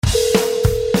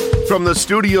From the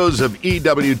studios of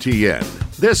EWTN,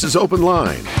 this is Open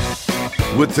Line.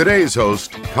 With today's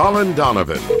host, Colin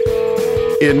Donovan.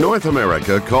 In North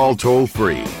America, call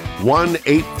toll-free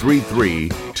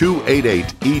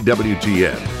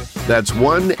 1-833-288-EWTN. That's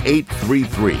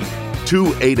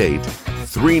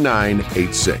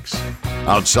 1-833-288-3986.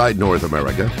 Outside North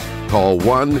America, call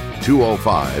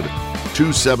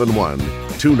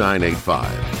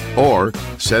 1-205-271-2985. Or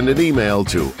send an email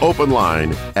to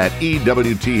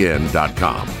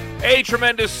openline@ewtn.com. A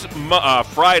tremendous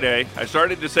Friday. I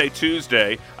started to say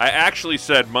Tuesday. I actually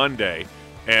said Monday.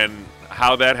 And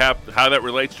how that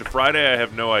relates to Friday, I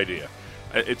have no idea.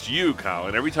 It's you,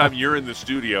 Colin. Every time you're in the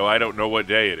studio, I don't know what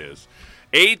day it is.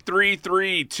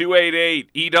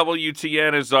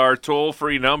 833-288-EWTN is our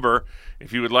toll-free number.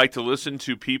 If you would like to listen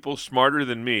to people smarter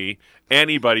than me,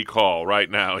 anybody call right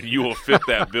now, and you will fit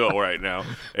that bill right now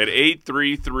at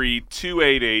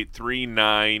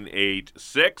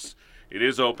 833-288-3986. It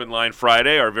is Open Line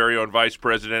Friday. Our very own Vice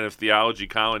President of Theology,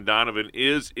 Colin Donovan,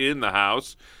 is in the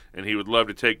house, and he would love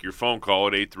to take your phone call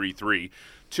at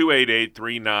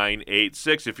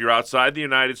 833-288-3986. If you're outside the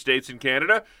United States and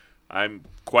Canada, I'm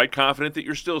quite confident that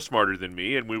you're still smarter than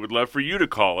me, and we would love for you to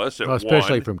call us at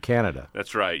especially from Canada.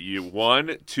 That's right.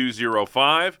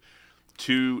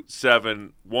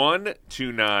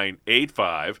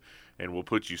 1-205-271-2985, and we'll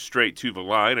put you straight to the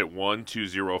line at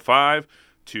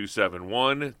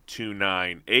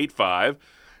 1-205-271-2985.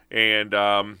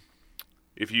 And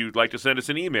if you'd like to send us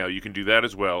an email, you can do that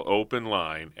as well,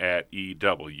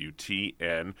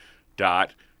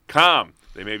 openline@ewtn.com.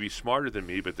 They may be smarter than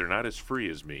me, but they're not as free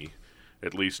as me.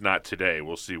 At least not today.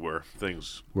 We'll see where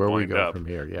things wind up. From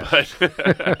here, yeah. But,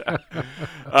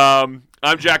 I'm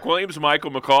Jack Williams,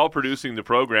 Michael McCall producing the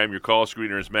program. Your call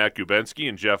screener is Matt Gubensky,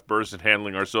 and Jeff Burson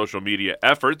handling our social media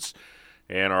efforts.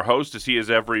 And our host, as he is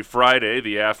every Friday,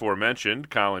 the aforementioned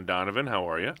Colin Donovan. How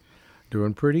are you?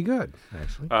 Doing pretty good,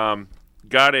 actually.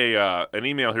 Got an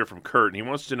email here from Kurt, and he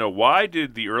wants to know, why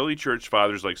did the early church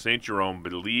fathers like St. Jerome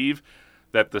believe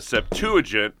that the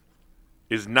Septuagint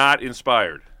is not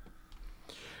inspired?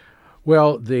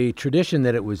 Well, the tradition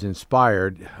that it was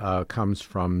inspired comes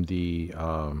from the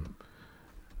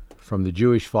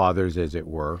Jewish fathers, as it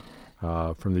were,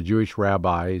 from the Jewish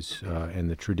rabbis and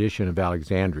the tradition of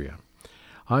Alexandria,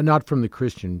 not from the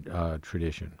Christian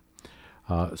tradition.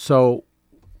 So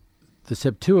the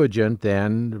Septuagint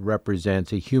then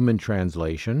represents a human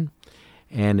translation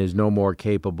and is no more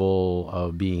capable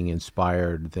of being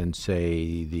inspired than,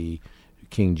 say, the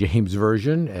King James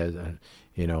Version, as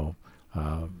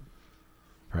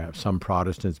perhaps some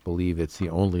Protestants believe it's the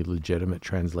only legitimate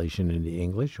translation into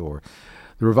English, or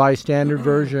the Revised Standard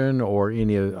Version, or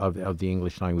any of the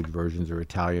English language versions, or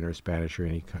Italian or Spanish or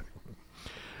any kind.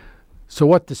 So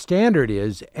what the standard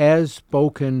is, as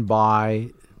spoken by,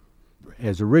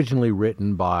 as originally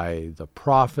written by the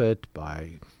prophet,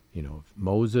 by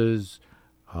Moses,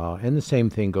 and the same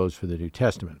thing goes for the New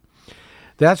Testament.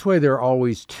 That's why there are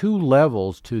always two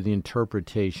levels to the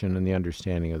interpretation and the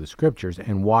understanding of the Scriptures,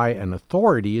 and why an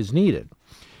authority is needed.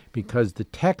 Because the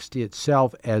text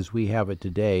itself, as we have it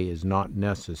today, is not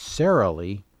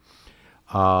necessarily,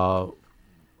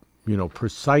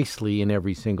 precisely in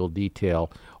every single detail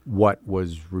what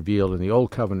was revealed in the Old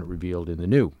Covenant, revealed in the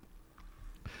New.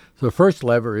 So the first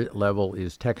level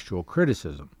is textual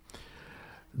criticism.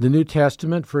 The New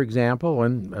Testament, for example,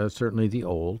 and certainly the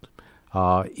Old,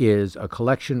 is a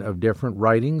collection of different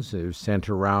writings that are sent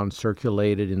around,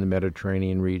 circulated in the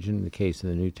Mediterranean region, in the case of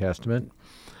the New Testament,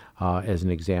 as an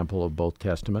example of both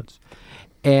Testaments.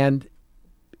 And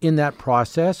in that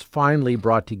process, finally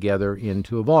brought together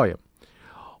into a volume.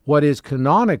 What is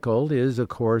canonical is, of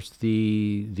course,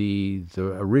 the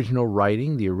original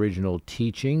writing, the original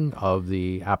teaching of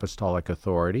the apostolic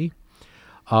authority,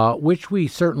 which we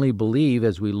certainly believe,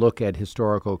 as we look at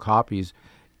historical copies,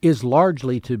 is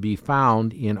largely to be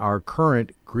found in our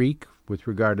current Greek with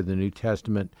regard to the New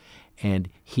Testament, and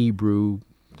Hebrew.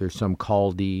 There's some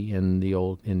Chaldee in the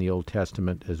Old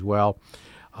Testament as well.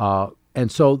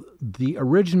 And so the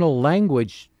original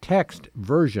language text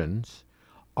versions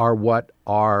are what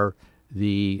are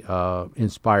the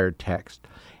inspired text.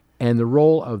 And the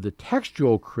role of the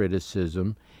textual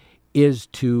criticism is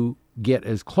to get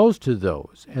as close to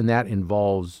those, and that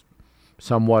involves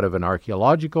somewhat of an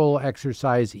archaeological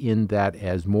exercise, in that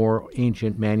as more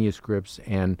ancient manuscripts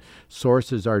and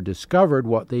sources are discovered,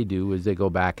 what they do is they go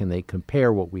back and they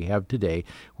compare what we have today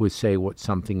with, say, what's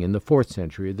something in the 4th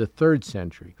century or the 3rd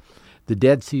century. The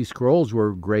Dead Sea Scrolls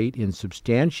were great in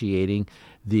substantiating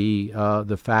the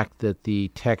fact that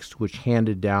the text which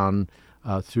handed down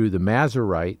through the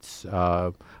Masoretes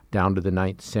down to the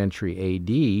 9th century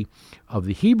A.D. of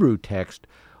the Hebrew text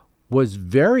was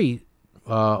very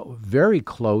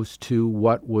close to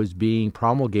what was being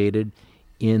promulgated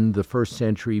in the 1st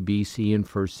century B.C. and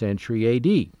 1st century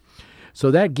A.D. So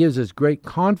that gives us great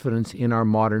confidence in our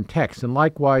modern text, and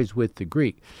likewise with the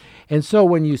Greek. And so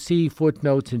when you see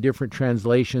footnotes in different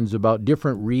translations about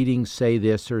different readings say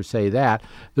this or say that,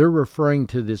 they're referring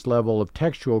to this level of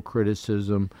textual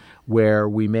criticism where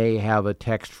we may have a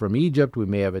text from Egypt, we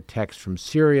may have a text from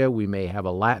Syria, we may have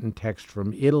a Latin text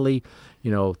from Italy,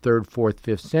 3rd, 4th,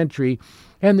 5th century,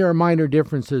 and there are minor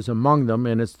differences among them,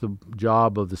 and it's the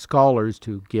job of the scholars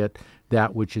to get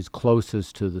that which is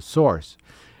closest to the source.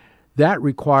 That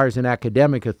requires an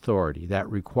academic authority. That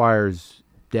requires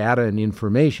data and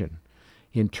information.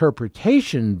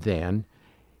 Interpretation, then,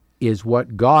 is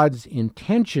what God's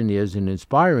intention is in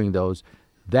inspiring those.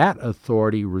 That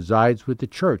authority resides with the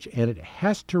church, and it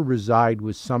has to reside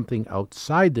with something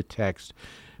outside the text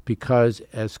because,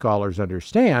 as scholars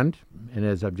understand, and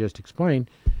as I've just explained,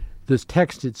 this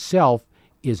text itself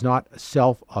is not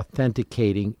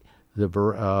self-authenticating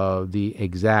the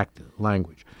exact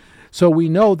language. So we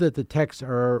know that the texts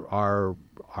are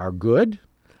good,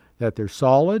 that they're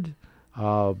solid,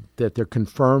 that they're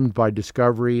confirmed by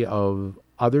discovery of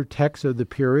other texts of the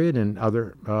period and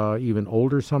other even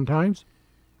older sometimes.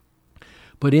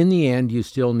 But in the end, you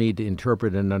still need to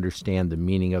interpret and understand the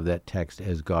meaning of that text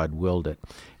as God willed it.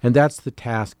 And that's the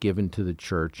task given to the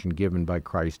church and given by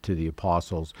Christ to the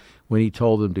apostles when he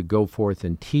told them to go forth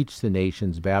and teach the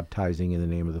nations, baptizing in the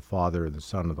name of the Father, and the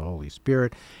Son, and the Holy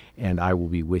Spirit, and I will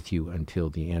be with you until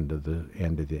the end of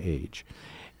the age.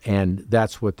 And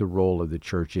that's what the role of the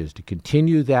church is, to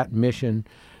continue that mission,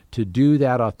 to do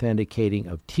that authenticating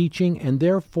of teaching, and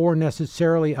therefore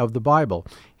necessarily of the Bible.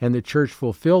 And the church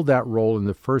fulfilled that role in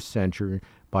the 1st century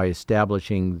by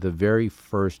establishing the very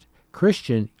first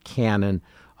Christian canon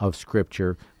of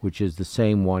Scripture, which is the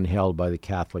same one held by the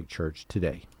Catholic Church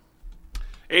today.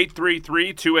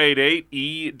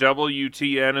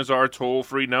 833-288-EWTN is our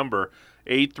toll-free number,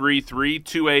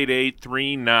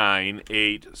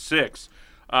 833-288-3986.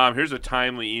 Here's a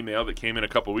timely email that came in a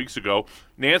couple weeks ago.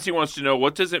 Nancy wants to know,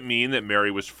 what does it mean that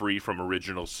Mary was free from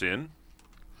original sin?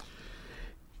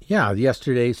 Yeah,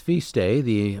 yesterday's feast day,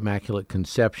 the Immaculate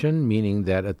Conception, meaning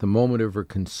that at the moment of her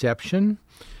conception,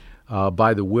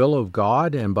 by the will of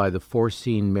God and by the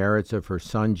foreseen merits of her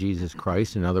Son, Jesus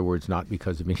Christ, in other words, not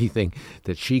because of anything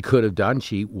that she could have done,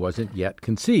 she wasn't yet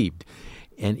conceived.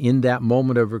 And in that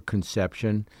moment of her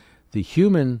conception, the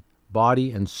human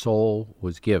body and soul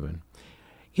was given.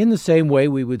 In the same way,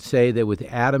 we would say that with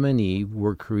Adam and Eve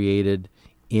were created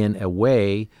in a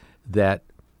way that,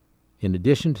 in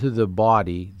addition to the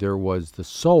body, there was the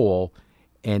soul,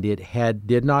 and it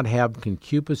did not have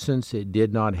concupiscence, it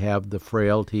did not have the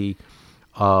frailty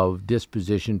of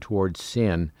disposition towards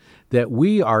sin that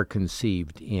we are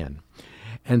conceived in.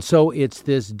 And so it's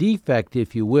this defect,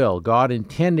 if you will, God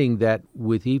intending that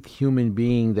with each human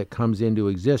being that comes into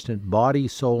existence, body,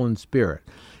 soul, and spirit,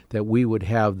 that we would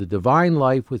have the divine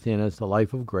life within us, the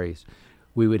life of grace.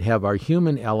 We would have our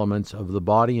human elements of the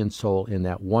body and soul in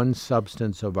that one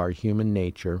substance of our human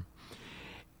nature,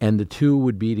 and the two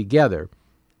would be together.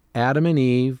 Adam and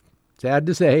Eve, sad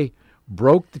to say,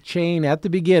 broke the chain at the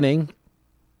beginning,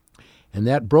 and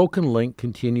that broken link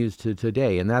continues to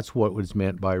today, and that's what was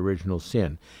meant by original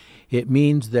sin. It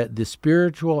means that the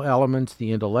spiritual elements,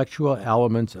 the intellectual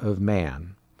elements of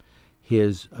man,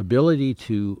 his ability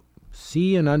to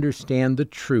see and understand the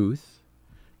truth,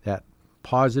 that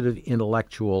positive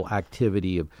intellectual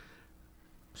activity of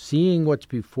seeing what's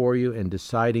before you and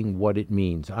deciding what it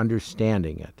means,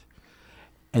 understanding it,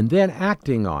 and then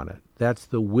acting on it. That's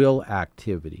the will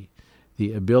activity,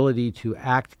 the ability to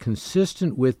act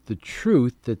consistent with the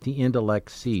truth that the intellect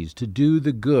sees, to do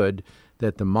the good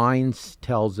that the mind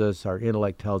tells us, our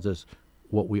intellect tells us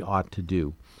what we ought to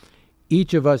do.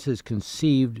 Each of us is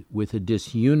conceived with a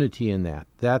disunity in that.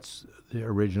 That's the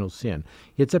original sin.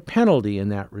 It's a penalty in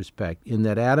that respect, in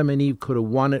that Adam and Eve could have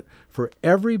won it for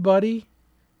everybody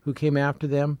who came after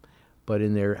them, but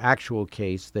in their actual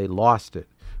case, they lost it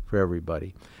for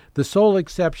everybody. The sole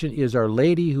exception is Our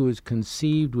Lady, who is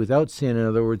conceived without sin. In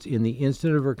other words, in the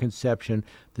instant of her conception,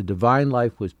 the divine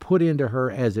life was put into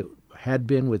her as it had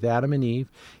been with Adam and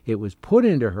Eve. It was put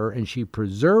into her, and she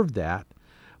preserved that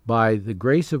by the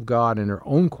grace of God and her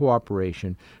own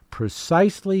cooperation,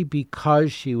 precisely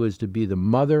because she was to be the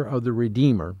mother of the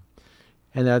Redeemer.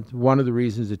 And that's one of the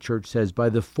reasons the church says by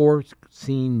the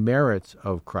foreseen merits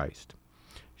of Christ.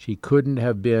 She couldn't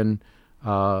have been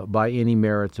by any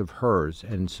merits of hers.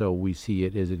 And so we see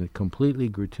it as a completely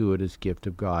gratuitous gift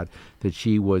of God, that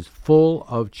she was full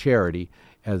of charity,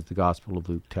 as the Gospel of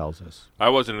Luke tells us. I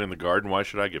wasn't in the garden. Why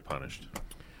should I get punished?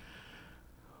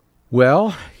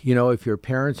 Well, if your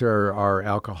parents are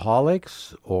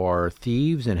alcoholics or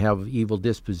thieves and have evil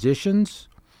dispositions,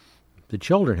 the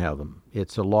children have them.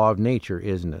 It's a law of nature,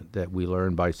 isn't it, that we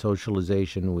learn by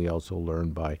socialization. We also learn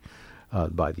by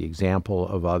the example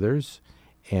of others,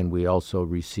 and we also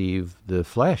receive the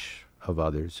flesh of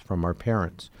others from our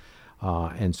parents.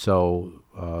 And so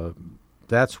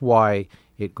that's why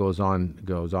it goes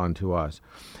on to us.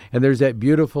 And there's that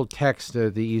beautiful text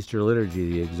of the Easter liturgy,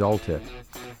 the Exultet,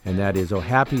 and that is, "O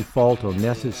happy fault, O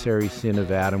necessary sin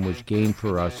of Adam, which gained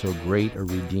for us so great a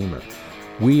Redeemer."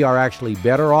 We are actually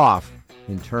better off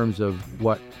in terms of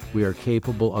what we are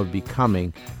capable of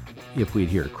becoming if we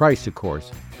adhere to Christ, of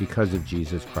course, because of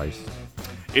Jesus Christ.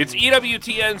 It's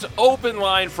EWTN's Open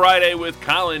Line Friday with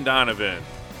Colin Donovan.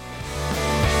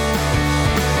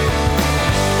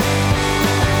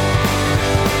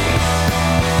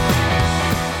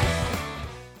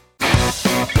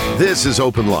 This is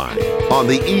Open Line on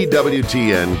the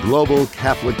EWTN Global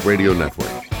Catholic Radio Network.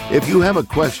 If you have a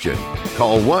question,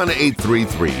 call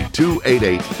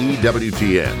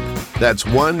 1-833-288-EWTN. That's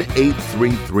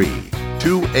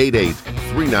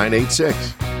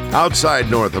 1-833-288-3986.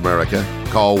 Outside North America,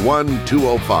 call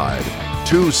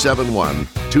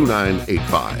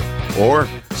 1-205-271-2985. Or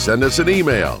send us an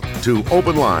email to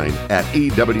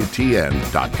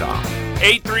openline@EWTN.com.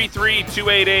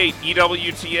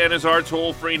 833-288-EWTN is our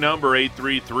toll-free number,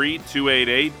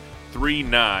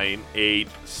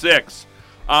 833-288-3986.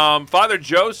 Father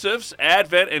Joseph's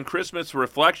Advent and Christmas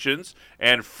Reflections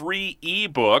and free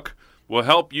ebook will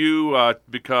help you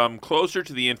become closer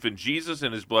to the infant Jesus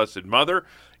and his Blessed Mother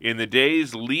in the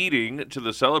days leading to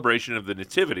the celebration of the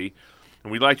Nativity.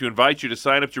 And we'd like to invite you to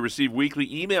sign up to receive weekly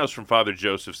emails from Father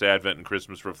Joseph's Advent and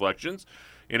Christmas Reflections.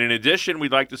 And in addition,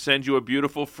 we'd like to send you a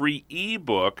beautiful free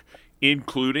ebook,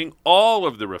 including all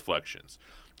of the reflections.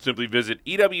 Simply visit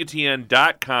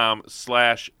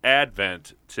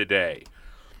EWTN.com/Advent today.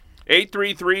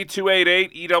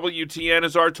 833-288-EWTN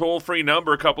is our toll-free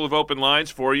number. A couple of open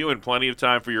lines for you and plenty of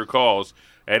time for your calls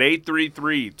at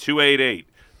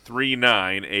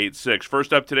 833-288-3986.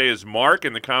 First up today is Mark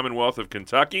in the Commonwealth of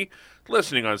Kentucky,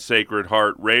 listening on Sacred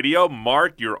Heart Radio.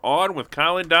 Mark, you're on with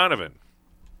Colin Donovan.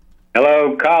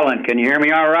 Hello, Colin. Can you hear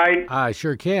me all right? I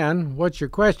sure can. What's your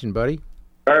question, buddy?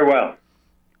 Very well.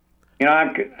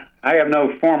 I have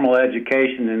no formal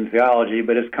education in theology,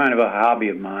 but it's kind of a hobby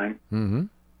of mine. Mm-hmm.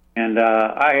 And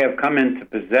I have come into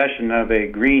possession of a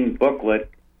green booklet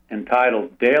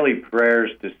entitled Daily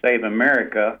Prayers to Save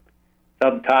America,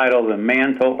 subtitled The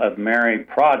Mantle of Mary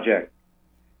Project.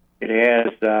 It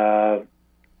has a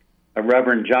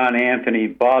Reverend John Anthony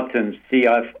Boughton,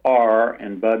 CFR,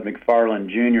 and Bud McFarland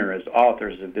Jr. as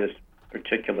authors of this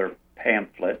particular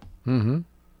pamphlet. Mm-hmm.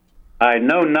 I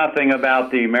know nothing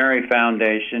about the Mary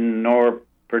Foundation, nor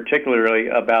particularly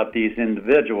about these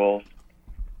individuals,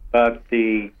 but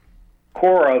the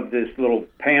core of this little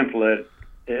pamphlet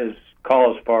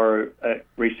calls for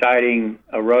reciting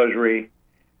a rosary,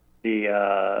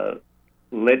 the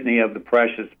Litany of the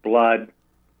Precious Blood,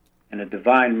 and a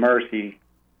Divine Mercy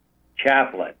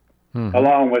chaplet,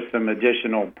 along with some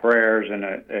additional prayers and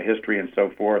a history and so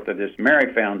forth of this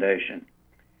Mary Foundation.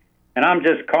 And I'm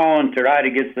just calling to try to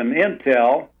get some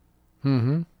intel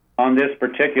on this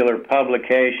particular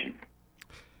publication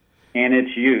and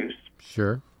its use.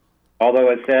 Sure.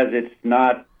 Although it says it's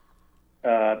not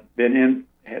been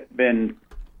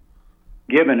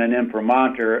given an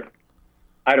imprimatur,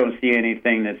 I don't see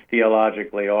anything that's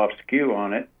theologically off skew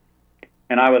on it.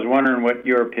 And I was wondering what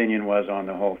your opinion was on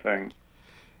the whole thing.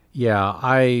 Yeah,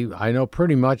 I know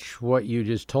pretty much what you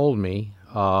just told me.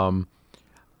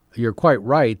 You're quite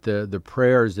right. The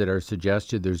prayers that are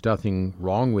suggested, there's nothing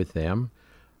wrong with them.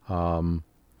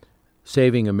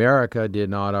 Saving America, did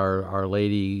not Our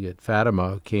Lady at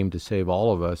Fatima came to save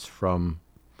all of us from,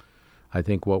 I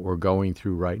think, what we're going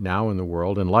through right now in the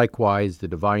world. And likewise, the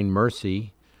Divine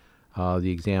Mercy,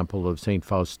 the example of St.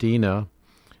 Faustina,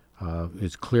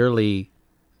 is clearly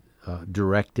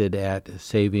directed at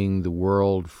saving the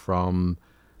world from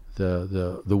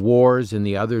the wars and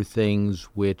the other things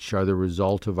which are the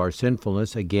result of our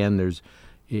sinfulness. Again,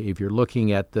 if you're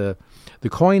looking at the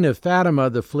coin of Fatima,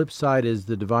 the flip side is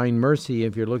the Divine Mercy.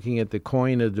 If you're looking at the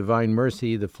coin of Divine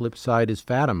Mercy, the flip side is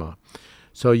Fatima.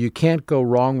 So you can't go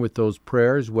wrong with those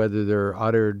prayers, whether they're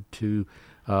uttered to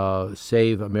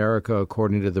save America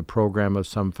according to the program of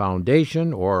some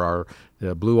foundation or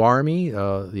the Blue Army,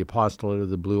 the apostolate of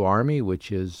the Blue Army,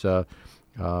 which is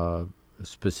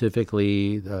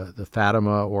specifically the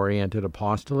Fatima-oriented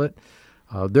apostolate.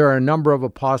 There are a number of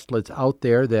apostolates out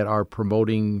there that are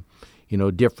promoting,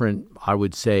 different, I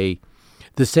would say,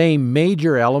 the same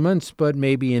major elements, but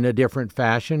maybe in a different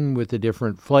fashion with a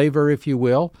different flavor, if you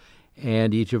will.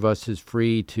 And each of us is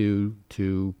free to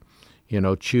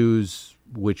choose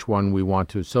which one we want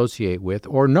to associate with,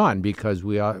 or none, because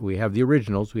we have the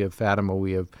originals. We have Fatima,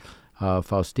 we have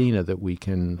Faustina, that we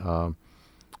can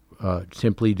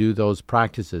simply do those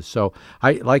practices. So,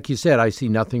 like you said, I see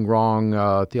nothing wrong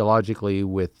theologically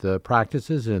with the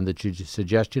practices and the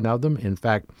suggestion of them. In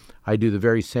fact, I do the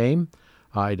very same.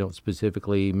 I don't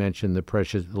specifically mention the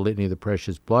Litany of the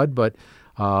Precious Blood, but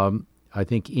I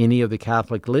think any of the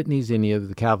Catholic litanies, any of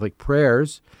the Catholic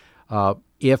prayers,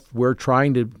 if we're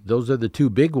trying to, those are the two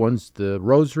big ones, the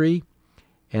Rosary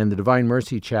and the Divine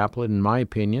Mercy Chaplet, in my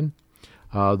opinion.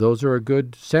 Those are a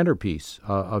good centerpiece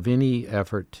of any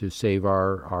effort to save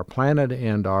our planet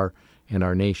and our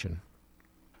nation.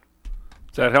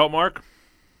 Does that help, Mark?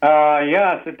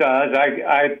 Yes, it does.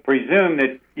 I presume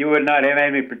that you would not have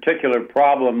any particular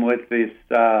problem with this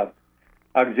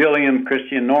Auxilium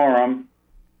Christianorum.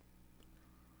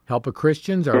 Help of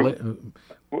Christians?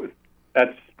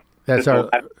 That's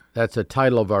a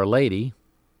title of Our Lady.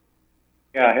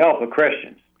 Yeah, Help of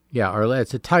Christians. Yeah,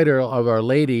 it's a title of Our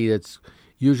Lady that's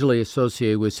usually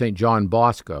associated with St. John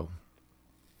Bosco.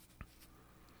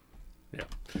 Yeah.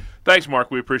 Thanks,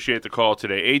 Mark. We appreciate the call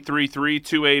today.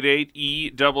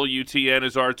 833-288-EWTN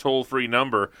is our toll-free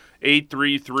number,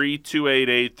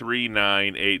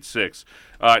 833-288-3986.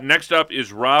 Next up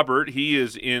is Robert. He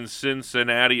is in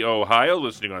Cincinnati, Ohio,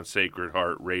 listening on Sacred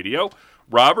Heart Radio.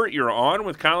 Robert, you're on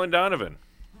with Colin Donovan.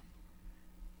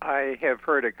 I have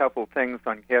heard a couple things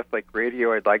on Catholic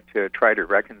radio I'd like to try to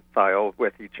reconcile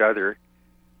with each other.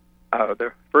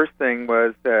 The first thing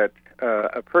was that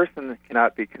a person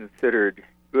cannot be considered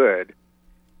good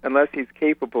unless he's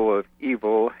capable of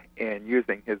evil and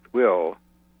using his will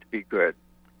to be good.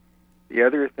 The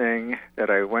other thing that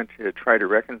I want to try to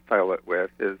reconcile it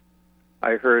with is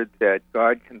I heard that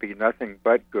God can be nothing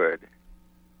but good.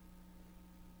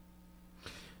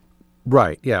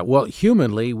 Right, yeah. Well,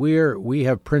 humanly, we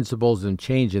have principles and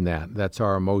change in that. That's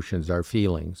our emotions, our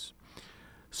feelings.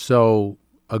 So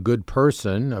a good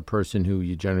person, a person who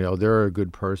you generally, they're a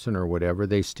good person or whatever,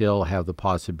 they still have the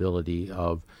possibility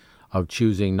of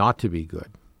choosing not to be good.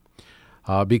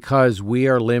 Because we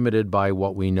are limited by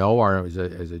what we know, as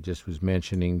I just was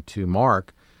mentioning to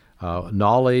Mark,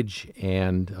 knowledge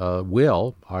and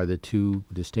will are the two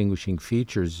distinguishing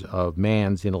features of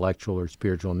man's intellectual or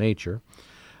spiritual nature.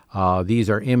 These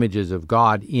are images of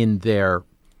God in the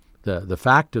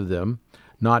fact of them,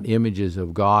 not images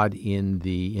of God in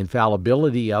the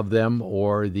infallibility of them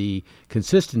or the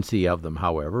consistency of them,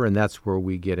 however, and that's where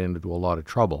we get into a lot of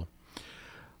trouble.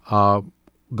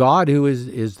 God, who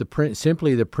is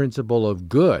simply the principle of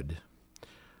good,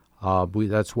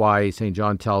 that's why St.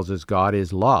 John tells us God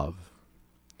is love.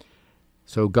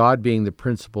 So God being the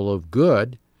principle of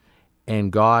good,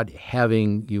 and God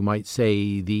having, you might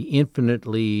say, the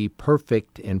infinitely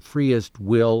perfect and freest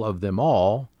will of them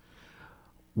all,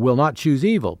 will not choose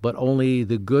evil, but only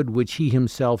the good which he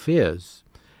himself is.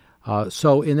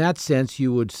 So in that sense,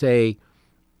 you would say,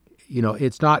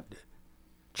 it's not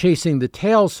chasing the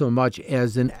tail so much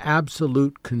as an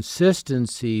absolute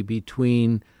consistency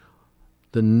between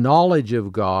the knowledge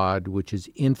of God, which is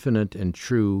infinite and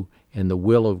true, and the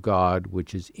will of God,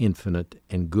 which is infinite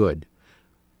and good.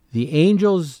 The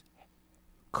angels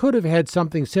could have had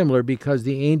something similar because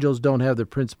the angels don't have the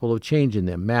principle of change in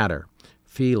them, matter,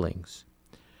 feelings.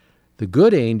 The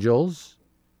good angels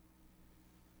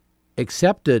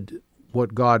accepted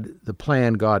the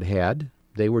plan God had.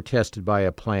 They were tested by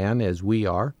a plan, as we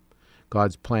are,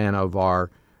 God's plan of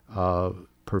our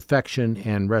perfection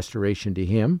and restoration to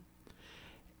him.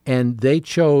 And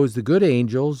the good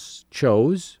angels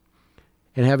chose,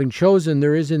 and having chosen,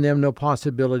 there is in them no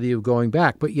possibility of going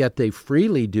back, but yet they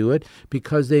freely do it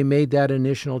because they made that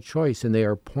initial choice and they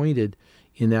are pointed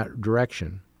in that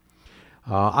direction.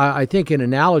 I think an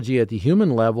analogy at the human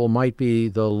level might be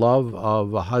the love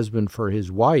of a husband for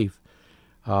his wife.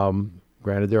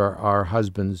 Granted, there are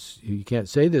husbands who you can't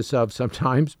say this of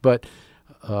sometimes, but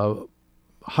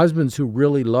husbands who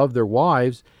really love their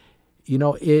wives,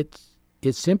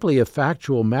 it's simply a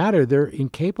factual matter. They're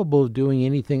incapable of doing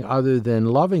anything other than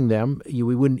loving them.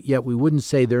 We wouldn't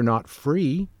say they're not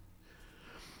free.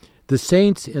 The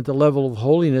saints at the level of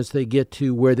holiness they get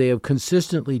to where they have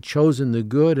consistently chosen the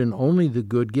good and only the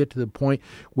good get to the point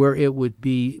where it would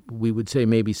be, we would say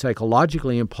maybe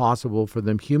psychologically impossible for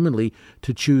them humanly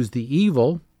to choose the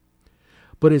evil.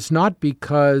 But it's not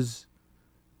because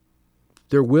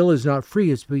their will is not free,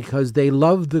 it's because they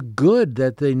love the good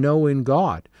that they know in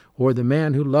God, or the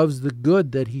man who loves the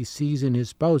good that he sees in his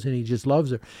spouse and he just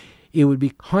loves her. It would be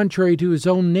contrary to his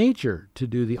own nature to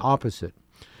do the opposite.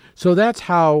 So that's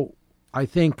how I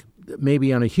think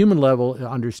maybe on a human level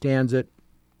understands it,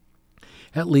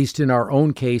 at least in our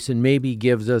own case, and maybe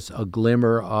gives us a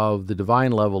glimmer of the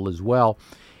divine level as well.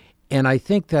 And I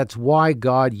think that's why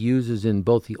God uses in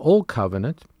both the Old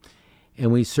Covenant,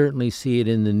 and we certainly see it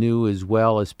in the New as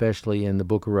well, especially in the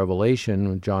book of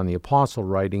Revelation, John the Apostle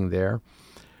writing there,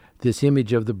 this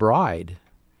image of the bride,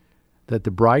 that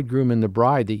the bridegroom and the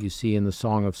bride that you see in the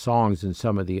Song of Songs and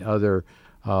some of the other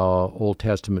Old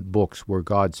Testament books where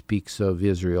God speaks of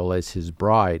Israel as his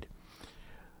bride.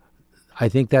 I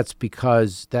think that's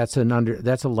because that's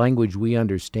a language we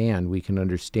understand. We can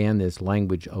understand this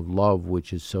language of love,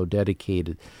 which is so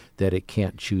dedicated that it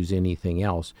can't choose anything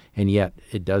else, and yet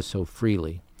it does so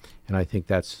freely. And I think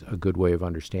that's a good way of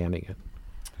understanding it.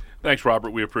 Thanks,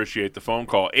 Robert. We appreciate the phone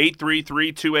call.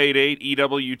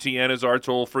 833-288-EWTN is our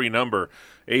toll-free number,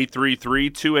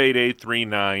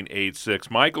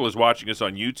 833-288-3986. Michael is watching us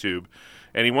on YouTube,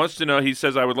 and he wants to know, he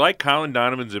says, I would like Colin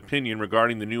Donovan's opinion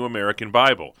regarding the New American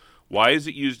Bible. Why is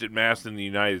it used at Mass in the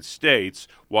United States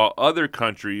while other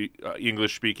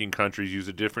English-speaking countries use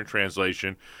a different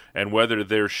translation, and whether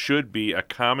there should be a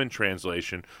common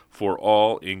translation for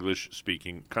all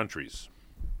English-speaking countries?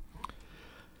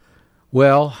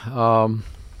 Well,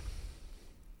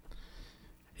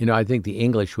 I think the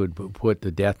English would put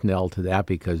the death knell to that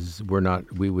because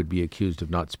we would be accused of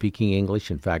not speaking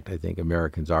English. In fact, I think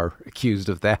Americans are accused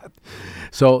of that.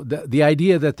 So the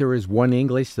idea that there is one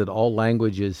English that all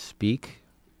languages speak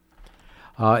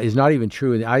is not even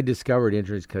true. And I discovered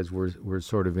interest because we're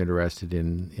sort of interested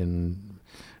in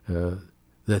the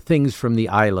things from the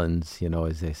islands,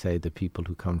 as they say, the people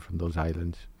who come from those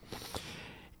islands.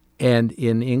 And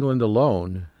in England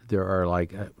alone, there are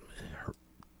like a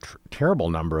terrible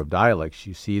number of dialects.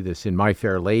 You see this in My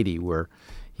Fair Lady, where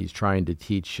he's trying to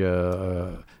teach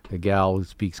a gal who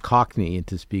speaks Cockney and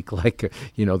to speak like,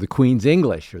 the Queen's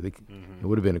English. It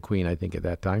would have been a queen, I think, at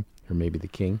that time, or maybe the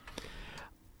king.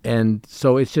 And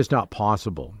so it's just not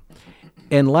possible.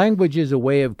 And language is a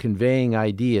way of conveying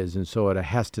ideas, and so it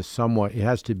has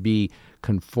to be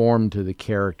conformed to the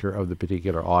character of the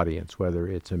particular audience, whether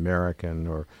it's American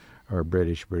or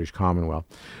British Commonwealth.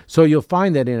 So you'll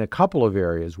find that in a couple of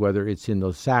areas, whether it's in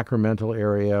the sacramental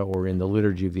area or in the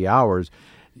Liturgy of the Hours,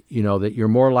 that you're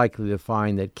more likely to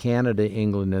find that Canada,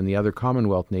 England, and the other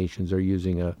Commonwealth nations are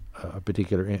using a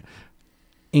particular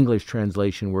English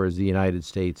translation, whereas the United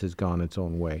States has gone its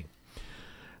own way.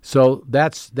 So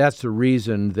that's the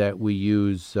reason that we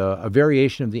use a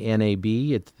variation of the NAB.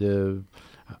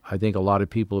 I think a lot of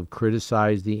people have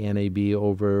criticized the NAB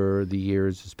over the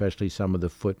years, especially some of the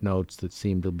footnotes that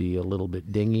seem to be a little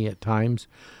bit dingy at times.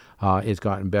 It's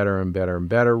gotten better and better and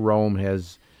better. Rome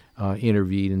has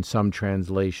intervened in some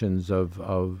translations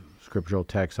of scriptural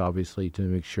texts, obviously, to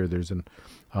make sure there's an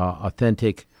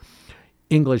authentic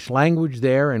English language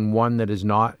there, and one that is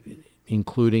not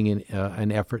including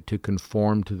an effort to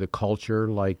conform to the culture,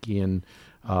 like in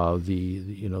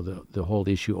the whole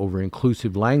issue over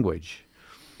inclusive language.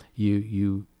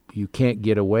 You can't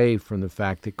get away from the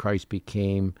fact that Christ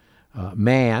became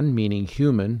man, meaning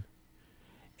human,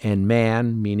 and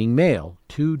man, meaning male,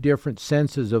 two different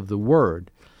senses of the word.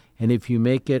 And if you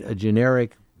make it a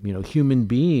generic, human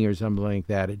being or something like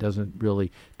that, it doesn't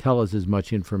really tell us as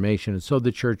much information. And so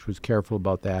the church was careful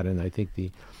about that, and I think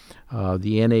the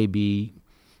NAB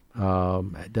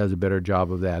does a better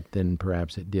job of that than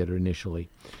perhaps it did initially.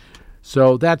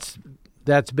 So that's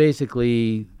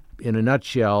basically, in a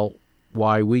nutshell,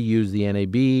 why we use the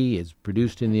NAB. It's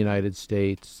produced in the United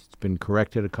States. It's been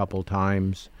corrected a couple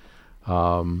times.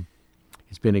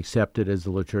 It's been accepted as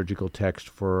the liturgical text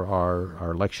for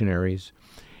our lectionaries.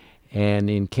 And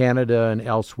in Canada and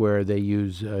elsewhere, they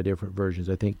use different versions.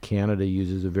 I think Canada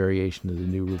uses a variation of the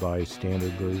New Revised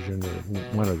Standard Version, or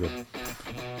one of the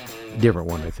different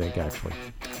one, I think, actually.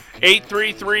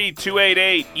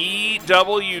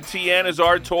 833-288-EWTN is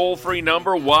our toll-free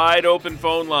number. Wide open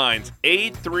phone lines.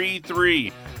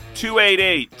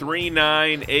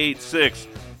 833-288-3986.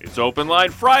 It's Open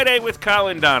Line Friday with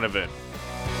Colin Donovan.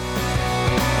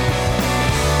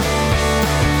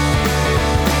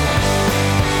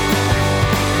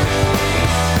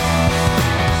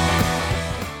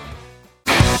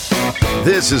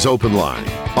 This is Open Line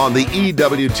on the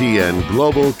EWTN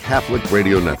Global Catholic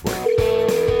Radio Network.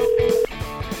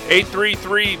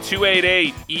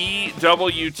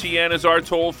 833-288-EWTN is our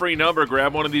toll-free number.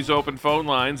 Grab one of these open phone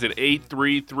lines at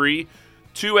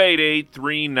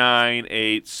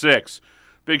 833-288-3986.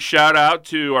 Big shout out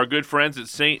to our good friends at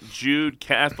St. Jude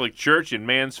Catholic Church in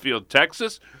Mansfield,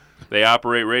 Texas. They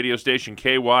operate radio station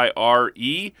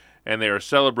KYRE, and they are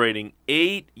celebrating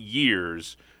 8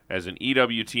 years as an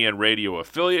EWTN radio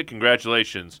affiliate.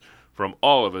 Congratulations from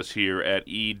all of us here at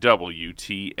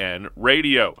EWTN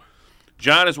Radio.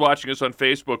 John is watching us on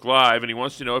Facebook Live, and he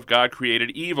wants to know if God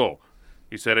created evil.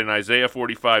 He said in Isaiah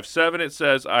 45:7, it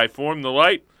says, I form the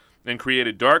light and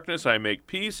created darkness. I make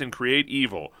peace and create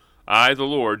evil. I, the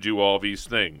Lord, do all these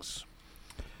things.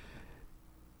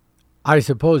 I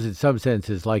suppose in some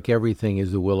senses, like everything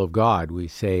is the will of God. We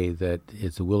say that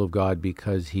it's the will of God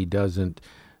because he doesn't,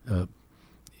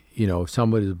 if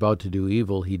somebody is about to do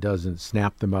evil, he doesn't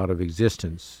snap them out of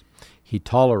existence. He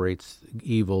tolerates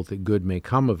evil that good may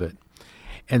come of it.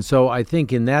 And so I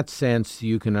think in that sense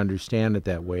you can understand it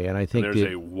that way. And I think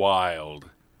there's a wild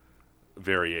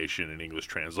variation in English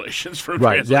translations from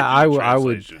right. translation to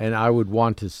translation. I would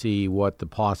want to see what the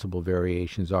possible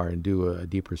variations are and do a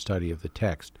deeper study of the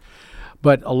text.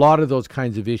 But a lot of those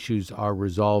kinds of issues are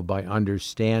resolved by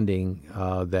understanding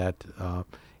that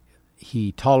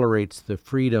he tolerates the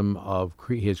freedom of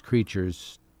his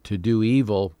creatures to do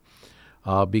evil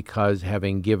because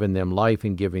having given them life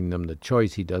and giving them the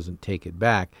choice, he doesn't take it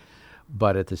back.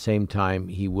 But at the same time,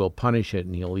 he will punish it,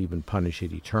 and he'll even punish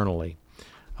it eternally.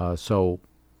 So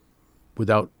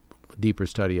without deeper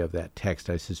study of that text,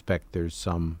 I suspect there's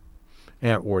some,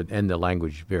 and the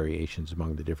language variations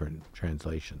among the different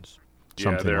translations.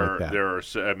 Something like that. There are.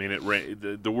 I mean,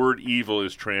 the word evil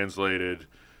is translated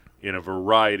in a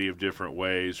variety of different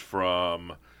ways,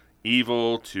 from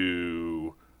evil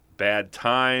to bad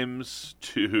times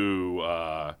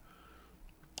to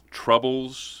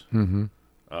troubles. Mm-hmm.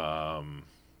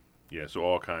 So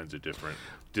all kinds of different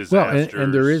disasters. Well,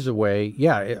 and there is a way.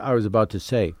 Yeah, I was about to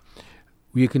say,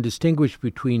 you can distinguish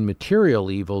between material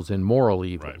evils and moral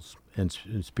evils, right,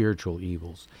 and spiritual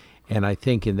evils. And I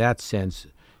think in that sense,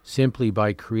 simply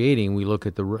by creating, we look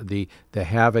at the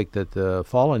havoc that the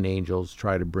fallen angels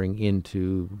try to bring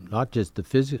into not just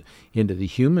into the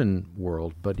human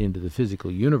world, but into the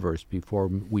physical universe before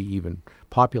we even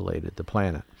populated the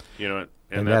planet. And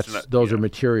those are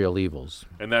material evils.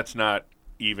 And that's not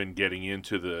even getting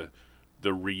into the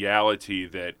reality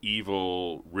that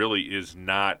evil really is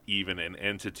not even an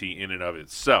entity in and of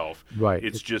itself. Right.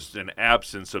 It's just an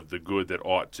absence of the good that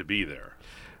ought to be there.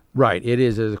 Right. It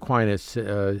is, as Aquinas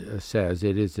says,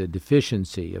 it is a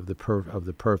deficiency of the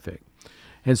perfect.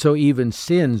 And so even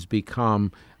sins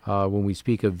become, when we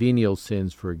speak of venial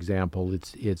sins, for example,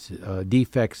 it's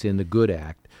defects in the good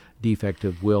act, defect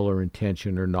of will or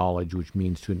intention or knowledge, which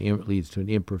leads to an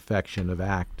imperfection of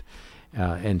act.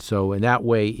 And so in that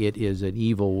way, it is an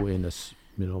evil in a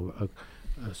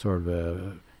sort of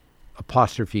a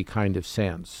apostrophe kind of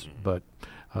sense, but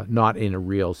not in a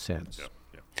real sense. Yeah.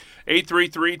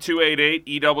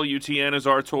 833-288-EWTN is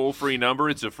our toll-free number.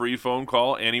 It's a free phone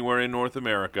call anywhere in North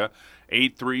America.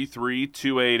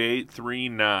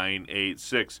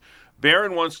 833-288-3986.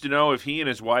 Barron wants to know if he and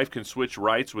his wife can switch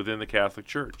rights within the Catholic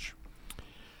Church.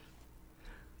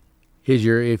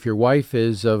 If your wife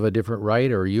is of a different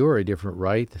rite or you are a different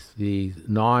rite, the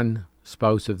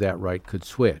non-spouse of that rite could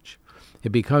switch.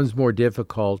 It becomes more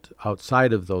difficult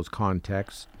outside of those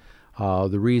contexts.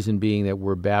 The reason being that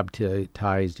we're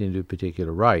baptized into a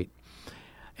particular rite.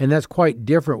 And that's quite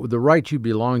different. The rite you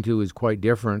belong to is quite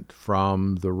different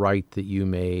from the rite that you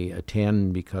may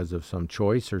attend because of some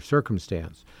choice or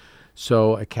circumstance.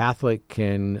 So a Catholic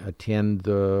can attend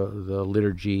the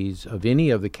liturgies of any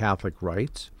of the Catholic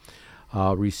rites,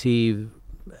 receive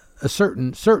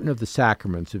certain of the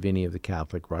sacraments of any of the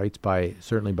Catholic rites,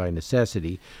 certainly by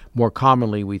necessity. More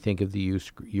commonly, we think of the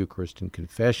Eucharist and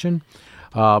confession,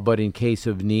 but in case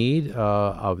of need,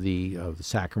 of the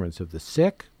sacraments of the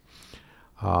sick.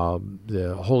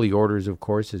 The holy orders, of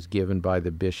course, is given by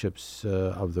the bishops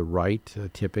of the rite,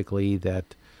 typically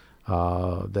that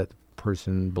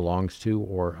person belongs to,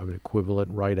 or of an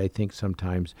equivalent rite. I think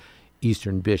sometimes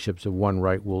Eastern bishops of one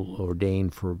rite will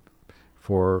ordain for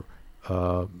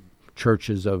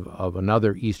churches of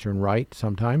another Eastern rite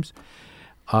sometimes.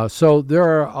 So there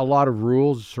are a lot of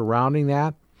rules surrounding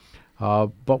that.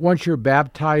 But once you're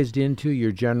baptized into,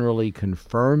 you're generally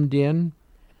confirmed in.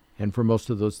 And for most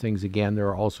of those things, again, there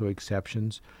are also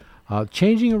exceptions.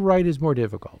 Changing a rite is more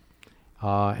difficult.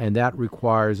 And that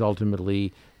requires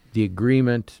ultimately the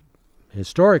agreement,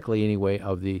 historically anyway,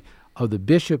 of the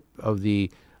bishop of a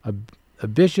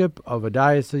bishop of a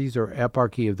diocese or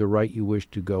eparchy of the rite you wish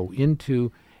to go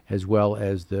into, as well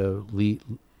as the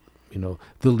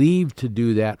leave to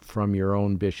do that from your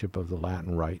own bishop of the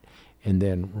Latin rite, and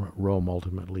then Rome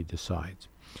ultimately decides.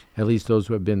 At least those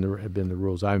have been the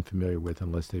rules I'm familiar with,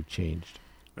 unless they've changed.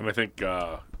 And I think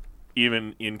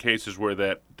even in cases where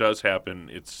that does happen,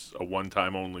 it's a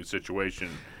one-time only situation.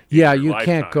 Yeah, you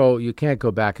can't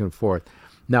go back and forth.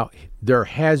 Now, there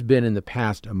has been in the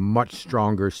past a much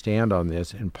stronger stand on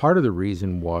this, and part of the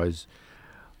reason was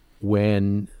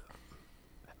when,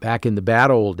 back in the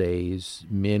bad old days,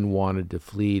 men wanted to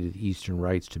flee to the Eastern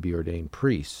rites to be ordained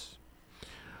priests,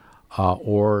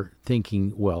 or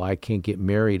thinking, well, I can't get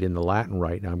married in the Latin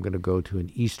rite, and I'm going to go to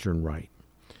an Eastern rite.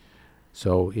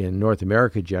 So in North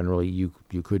America, generally, you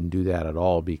couldn't do that at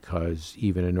all, because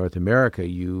even in North America,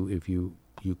 if you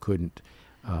couldn't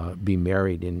be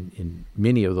married in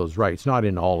many of those rites, not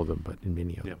in all of them, but in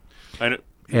many of them.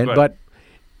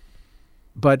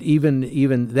 But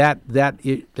even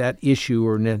that issue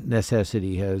or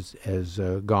necessity has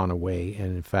gone away,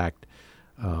 and in fact,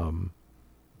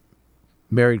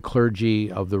 married clergy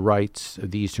of the rites,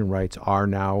 of the Eastern rites, are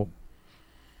now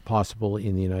possible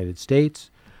in the United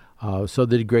States. So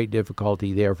the great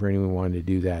difficulty there for anyone wanting to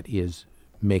do that is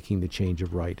making the change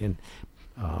of rite, and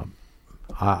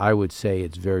I would say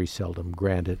it's very seldom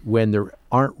granted when the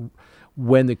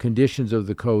conditions of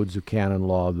the codes of canon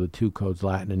law, the two codes,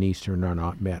 Latin and Eastern, are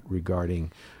not met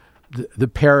regarding the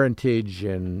parentage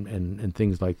and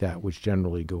things like that, which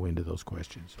generally go into those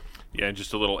questions. Yeah, and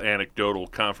just a little anecdotal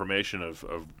confirmation of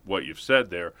what you've said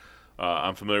there.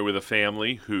 I'm familiar with a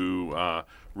family who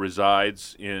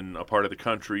resides in a part of the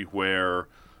country where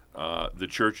the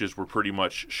churches were pretty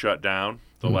much shut down.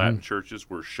 The Latin churches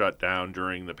were shut down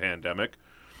during the pandemic,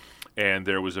 and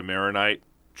there was a Maronite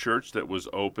church that was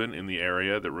open in the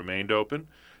area that remained open,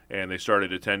 and they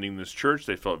started attending this church.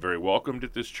 They felt very welcomed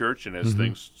at this church, and as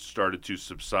things started to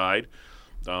subside,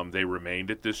 they remained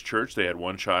at this church. They had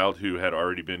one child who had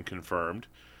already been confirmed.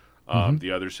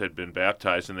 The others had been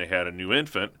baptized, and they had a new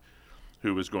infant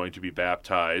who was going to be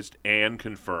baptized and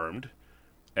confirmed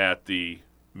at the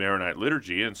Maronite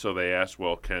liturgy. And so they asked,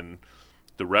 well, can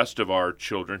the rest of our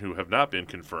children who have not been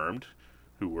confirmed,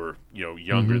 who were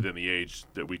younger than the age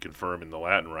that we confirm in the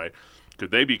Latin rite, could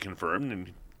they be confirmed?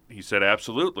 And he said,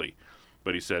 absolutely.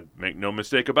 But he said, make no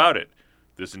mistake about it.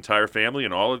 This entire family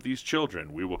and all of these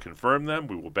children, we will confirm them,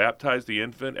 we will baptize the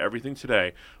infant, everything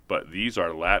today, but these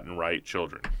are Latin rite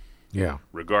children. Yeah.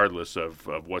 Regardless of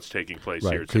what's taking place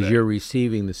here today. Because you're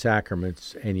receiving the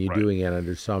sacraments and you're doing it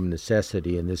under some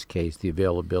necessity, in this case, the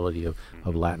availability of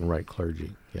Latin rite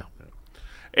clergy. Yeah.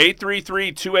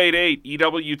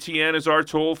 833-288-EWTN is our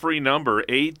toll-free number,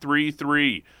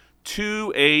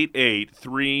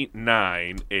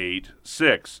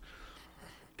 833-288-3986.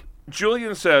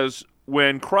 Julian says,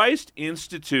 when Christ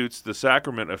institutes the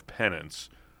sacrament of penance,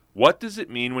 what does it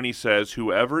mean when he says,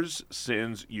 whoever's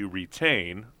sins you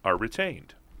retain are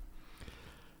retained?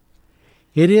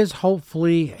 It is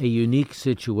hopefully a unique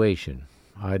situation.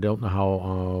 I don't know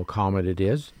how common it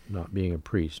is, not being a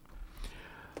priest.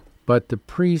 But the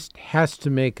priest has to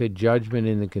make a judgment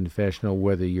in the confessional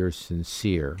whether you're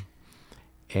sincere.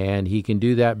 And he can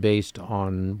do that based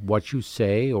on what you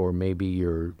say or maybe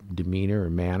your demeanor or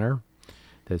manner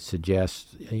that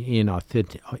suggests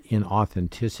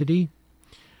inauthenticity.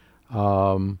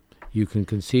 You can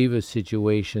conceive of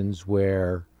situations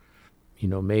where,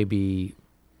 maybe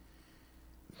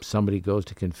somebody goes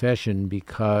to confession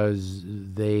because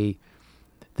they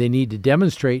need to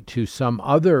demonstrate to some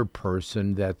other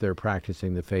person that they're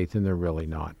practicing the faith and they're really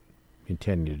not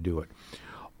intending to do it.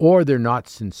 Or they're not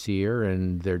sincere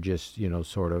and they're just,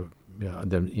 them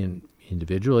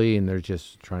individually, and they're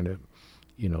just trying to,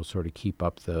 sort of keep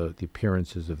up the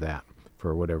appearances of that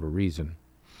for whatever reason.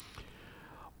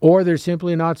 Or they're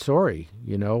simply not sorry,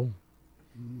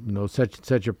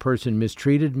 such a person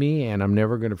mistreated me and I'm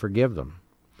never going to forgive them.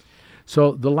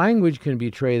 So the language can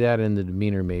betray that and the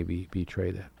demeanor may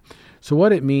betray that. So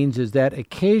what it means is that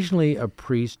occasionally a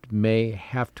priest may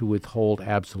have to withhold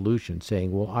absolution,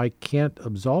 saying, well, I can't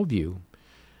absolve you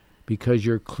because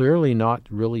you're clearly not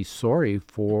really sorry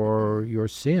for your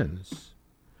sins.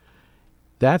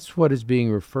 That's what is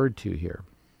being referred to here.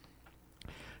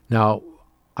 Now,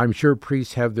 I'm sure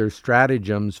priests have their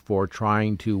stratagems for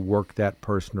trying to work that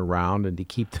person around and to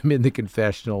keep them in the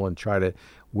confessional and try to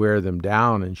wear them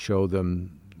down and show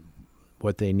them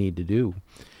what they need to do.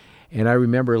 And I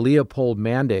remember Leopold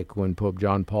Mandic, when Pope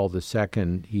John Paul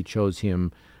II, he chose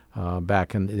him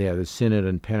back in the Synod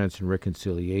on Penance and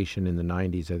Reconciliation in the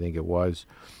 90s, I think it was,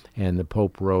 and the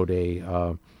Pope wrote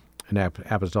an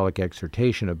apostolic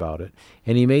exhortation about it.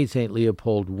 And he made St.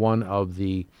 Leopold one of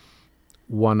the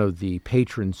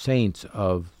patron saints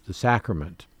of the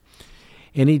sacrament.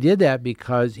 And he did that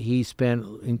because he spent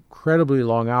incredibly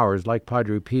long hours, like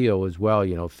Padre Pio as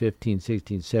well, 15,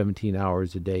 16, 17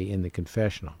 hours a day in the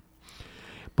confessional.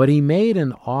 But he made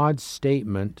an odd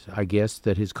statement, I guess,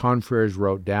 that his confreres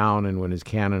wrote down, and when his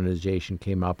canonization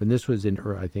came up, and this was in,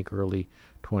 I think, early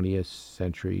 20th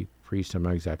century priest, I'm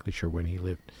not exactly sure when he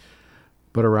lived,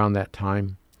 but around that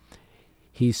time,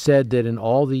 he said that in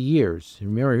all the years,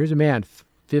 remember, here's a man,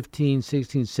 15,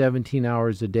 16, 17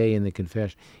 hours a day in the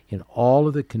confession, in all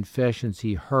of the confessions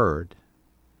he heard,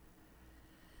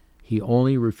 he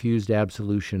only refused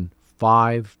absolution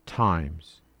 5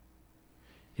 times.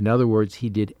 In other words, he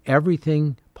did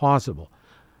everything possible,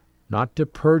 not to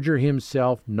perjure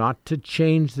himself, not to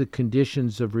change the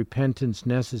conditions of repentance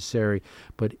necessary,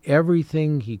 but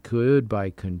everything he could by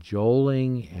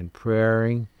cajoling and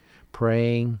praying,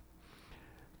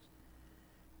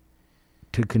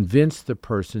 to convince the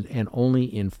person, and only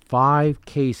in 5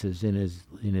 cases in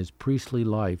his priestly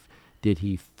life did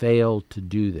he fail to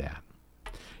do that.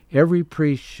 Every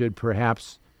priest should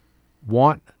perhaps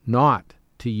want not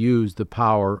to use the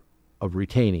power of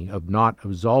retaining, of not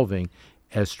absolving,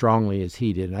 as strongly as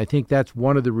he did. And I think that's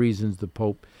one of the reasons the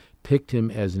Pope picked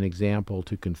him as an example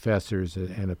to confessors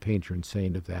and a patron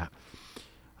saint of that.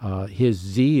 His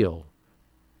zeal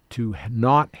to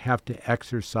not have to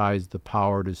exercise the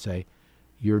power to say,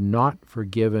 you're not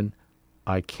forgiven,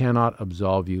 I cannot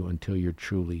absolve you until you're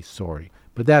truly sorry.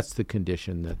 But that's the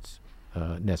condition that's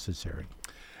necessary.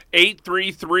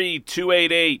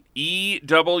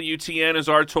 833-288-EWTN is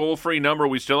our toll-free number.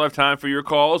 We still have time for your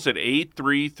calls at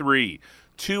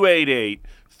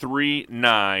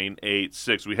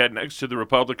 833-288-3986. We head next to the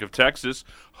Republic of Texas.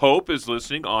 Hope is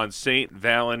listening on St.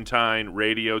 Valentine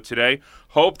Radio today.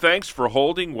 Hope, thanks for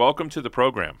holding. Welcome to the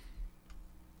program.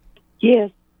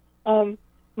 Yes.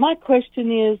 My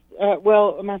question is,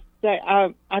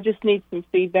 I just need some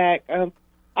feedback.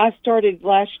 I started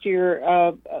last year,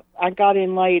 I got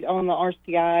in late on the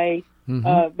RCIA,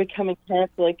 becoming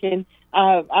Catholic, and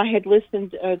I had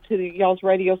listened to y'all's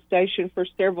radio station for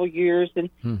several years and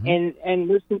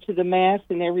listened to the Mass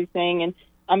and everything. And,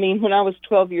 I mean, when I was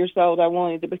 12 years old, I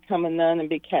wanted to become a nun and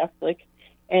be Catholic,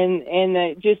 and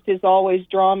it just has always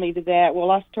drawn me to that. Well,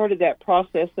 I started that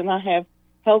process, and I have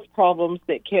health problems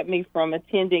that kept me from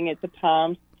attending at the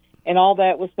times, and all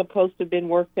that was supposed to have been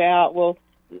worked out. Well,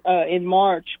 in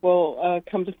March,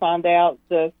 come to find out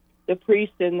the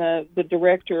priest and the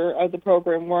director of the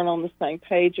program weren't on the same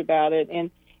page about it,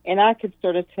 and I could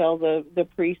sort of tell the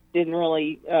priest didn't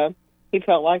really, he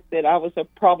felt like that I was a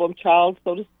problem child,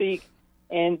 so to speak,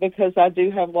 and because I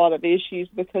do have a lot of issues,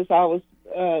 because I was,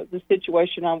 the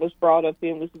situation I was brought up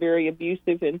in was very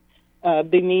abusive and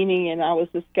demeaning, and I was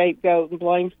a scapegoat and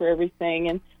blamed for everything,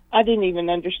 and I didn't even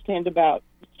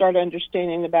start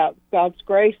understanding about God's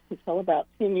grace until about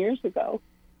 10 years ago.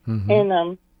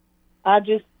 And I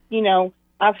just,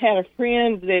 I've had a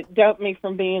friend that dumped me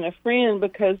from being a friend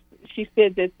because she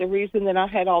said that the reason that I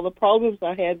had all the problems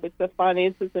I had with the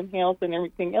finances and health and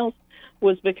everything else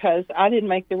was because I didn't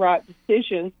make the right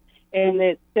decisions, and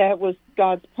that was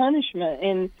God's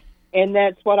punishment. And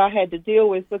that's what I had to deal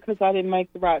with because I didn't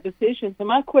make the right decisions. And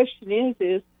my question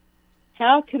is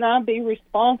how can I be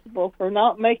responsible for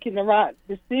not making the right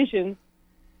decisions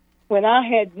when I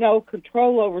had no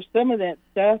control over some of that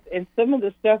stuff, and some of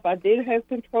the stuff I did have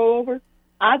control over,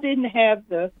 I didn't have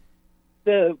the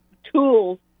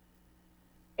tools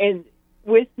and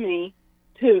with me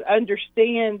to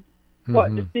understand what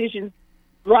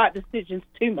right decisions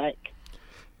to make.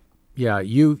 Yeah,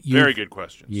 you very good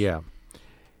questions. Yeah.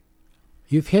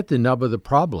 You've hit the nub of the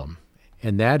problem,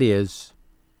 and that is,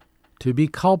 to be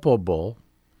culpable,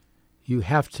 you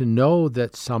have to know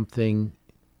that something.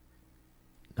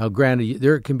 Now, granted,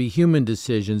 there can be human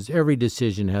decisions. Every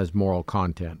decision has moral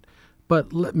content.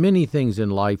 But many things in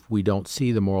life, we don't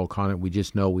see the moral content. We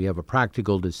just know we have a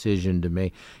practical decision to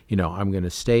make. I'm going to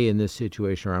stay in this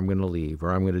situation, or I'm going to leave,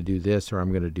 or I'm going to do this, or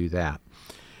I'm going to do that.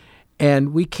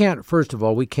 And we can't, first of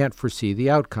all, we can't foresee the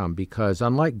outcome because,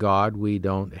 unlike God, we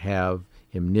don't have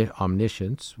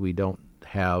omniscience. We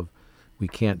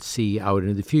can't see out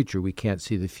into the future. We can't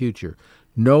see the future.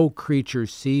 No creature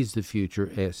sees the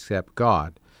future except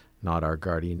God. Not our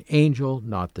guardian angel,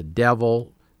 not the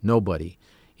devil, nobody.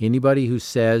 Anybody who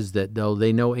says that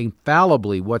they know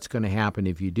infallibly what's going to happen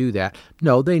if you do that,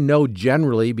 no, they know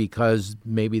generally because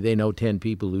maybe they know 10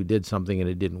 people who did something and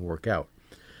it didn't work out.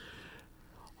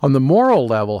 On the moral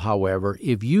level, however,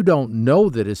 if you don't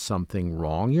know that is something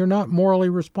wrong, you're not morally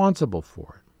responsible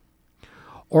for it.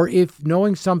 Or if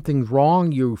knowing something's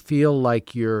wrong, you feel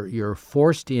like you're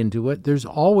forced into it, there's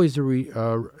always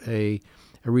a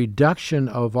reduction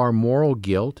of our moral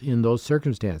guilt in those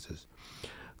circumstances.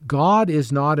 God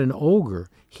is not an ogre.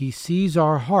 He sees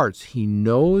our hearts. He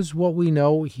knows what we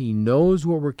know. He knows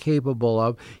what we're capable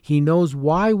of. He knows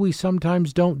why we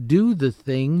sometimes don't do the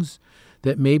things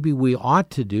that maybe we ought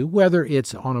to do, whether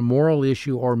it's on a moral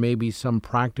issue or maybe some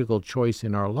practical choice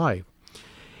in our life.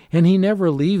 And he never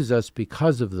leaves us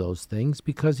because of those things,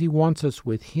 because he wants us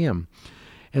with him.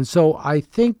 And so I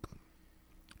think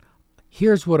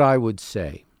here's what I would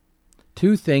say.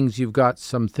 Two things. You've got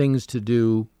some things to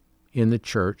do in the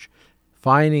church.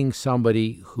 Finding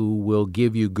somebody who will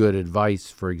give you good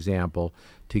advice, for example,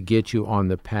 to get you on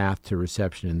the path to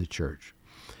reception in the church.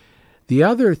 The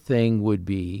other thing would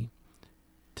be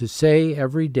to say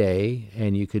every day,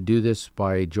 and you could do this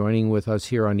by joining with us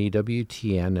here on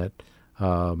EWTN at,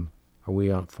 are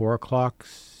we on 4 o'clock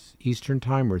Eastern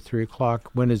Time or 3 o'clock?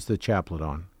 When is the chaplet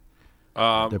on?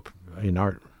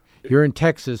 You're in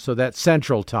Texas, so that's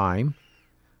Central Time.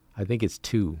 I think it's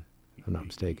 2, if I'm not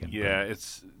mistaken. Yeah,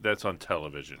 that's on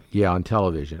television. Yeah, on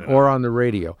television or on the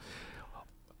radio.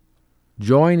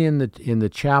 Join in the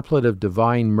Chaplet of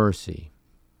Divine Mercy,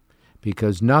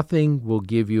 because nothing will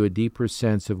give you a deeper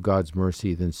sense of God's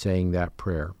mercy than saying that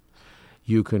prayer.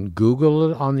 You can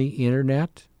Google it on the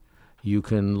internet. You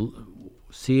can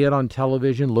see it on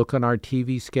television. Look on our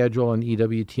TV schedule on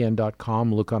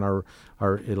EWTN.com. Look on our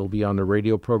it'll be on the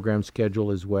radio program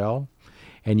schedule as well.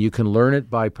 And you can learn it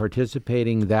by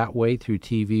participating that way through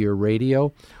TV or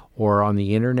radio, or on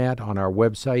the internet on our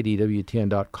website,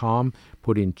 EWTN.com.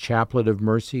 Put in Chaplet of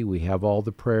Mercy. We have all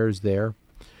the prayers there.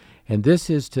 And this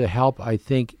is to help, I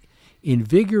think,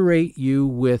 invigorate you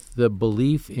with the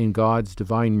belief in God's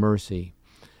divine mercy,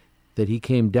 that he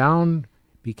came down,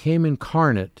 became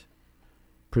incarnate,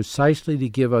 precisely to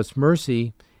give us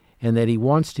mercy, and that he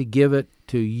wants to give it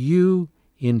to you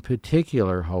in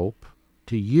particular, Hope,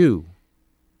 to you.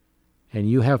 And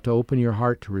you have to open your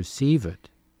heart to receive it.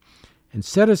 And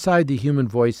set aside the human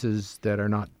voices that are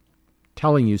not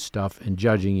telling you stuff and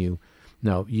judging you.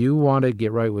 No, you want to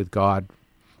get right with God.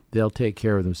 They'll take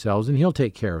care of themselves, and he'll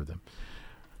take care of them.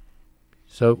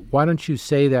 So why don't you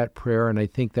say that prayer, and I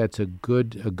think that's a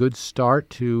good start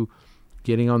to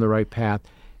getting on the right path.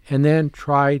 And then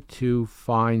try to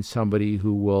find somebody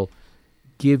who will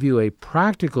give you a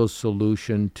practical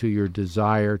solution to your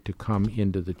desire to come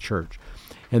into the church.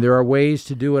 And there are ways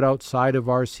to do it outside of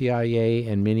RCIA,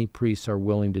 and many priests are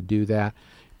willing to do that,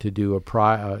 to do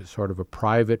a sort of a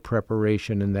private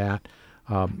preparation in that.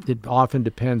 It often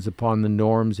depends upon the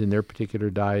norms in their particular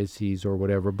diocese or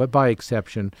whatever, but by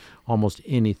exception, almost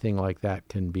anything like that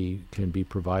can be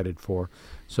provided for.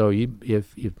 So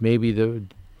if maybe the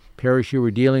parish you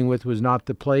were dealing with was not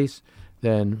the place,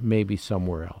 then maybe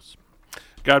somewhere else.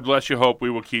 God bless you, Hope. We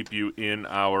will keep you in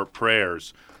our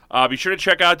prayers. Be sure to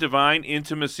check out Divine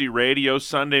Intimacy Radio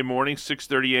Sunday morning,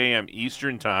 6:30 a.m.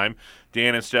 Eastern Time.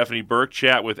 Dan and Stephanie Burke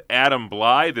chat with Adam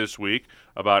Bly this week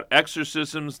about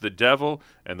exorcisms, the devil,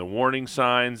 and the warning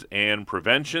signs and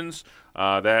preventions.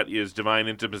 That is Divine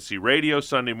Intimacy Radio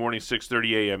Sunday morning,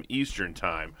 6:30 a.m. Eastern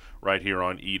Time, right here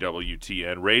on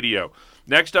EWTN Radio.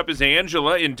 Next up is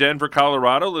Angela in Denver,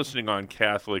 Colorado, listening on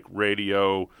Catholic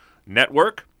Radio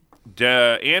Network.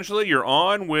 Angela, you're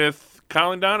on with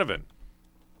Colin Donovan.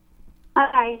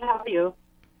 Hi, how are you?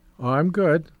 Oh, I'm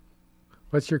good.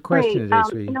 What's your question today,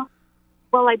 sweetie?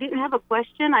 Well, I didn't have a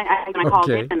question. I called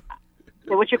in and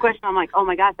said, what's your question? I'm like, oh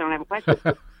my gosh, I don't have a question.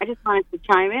 I just wanted to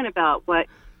chime in about what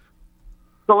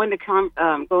going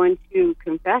to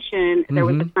confession. There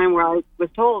was a time where I was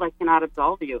told I cannot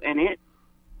absolve you, and it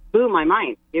blew my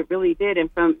mind. It really did.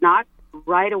 And from not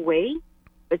right away,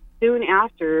 but soon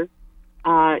after,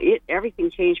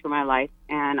 everything changed for my life,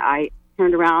 and I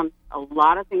turned around a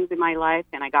lot of things in my life,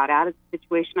 and I got out of the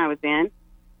situation I was in.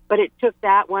 But it took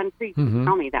that one priest to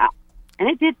tell me that, and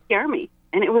it did scare me.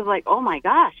 And it was like, oh my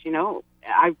gosh,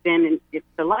 I've been in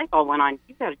the light bulb went on.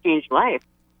 You've got to change life.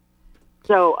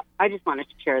 So I just wanted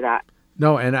to share that.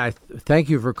 No, and I thank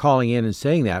you for calling in and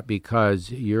saying that,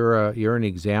 because you're an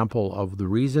example of the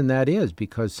reason that is,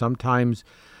 because sometimes,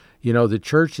 the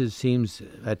church seems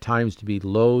at times to be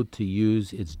loath to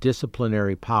use its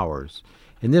disciplinary powers.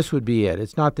 And this would be it.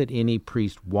 It's not that any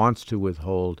priest wants to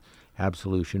withhold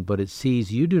absolution, but it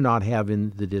sees you do not have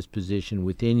in the disposition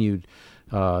within you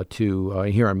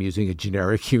here I'm using a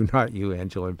generic you, not you,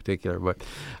 Angela, in particular, but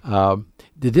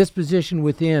the disposition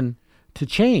within to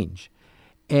change.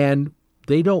 And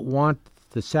they don't want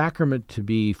the sacrament to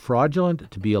be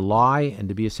fraudulent, to be a lie, and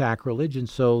to be a sacrilege, and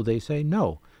so they say,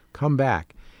 no, come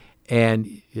back.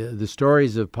 And the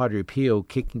stories of Padre Pio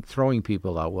throwing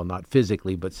people out, well, not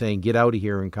physically, but saying, get out of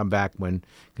here and come back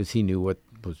because he knew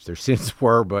what their sins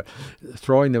were, but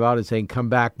throwing them out and saying, come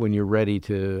back when you're ready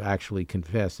to actually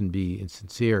confess and be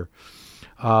sincere.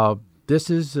 This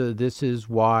is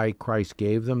why Christ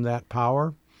gave them that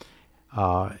power.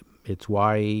 It's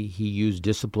why he used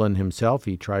discipline himself.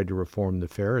 He tried to reform the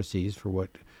Pharisees for what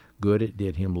good it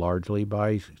did him largely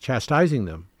by chastising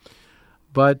them.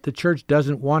 But the church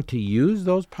doesn't want to use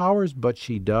those powers, but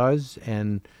she does,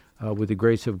 and with the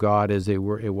grace of God, as it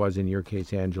was in your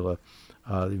case, Angela,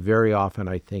 very often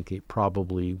I think it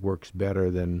probably works better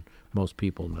than most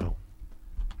people know.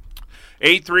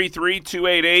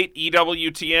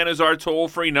 833-288-EWTN is our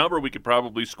toll-free number. We could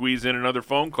probably squeeze in another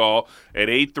phone call at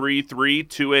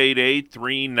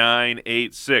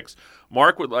 833-288-3986.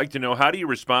 Mark would like to know, how do you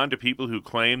respond to people who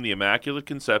claim the Immaculate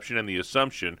Conception and the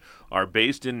Assumption are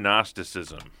based in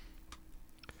Gnosticism?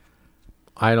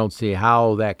 I don't see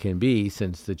how that can be,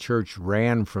 since the church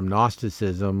ran from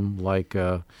Gnosticism like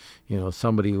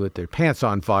somebody with their pants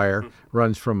on fire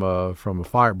runs from a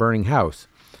fire burning house.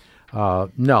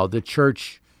 No, the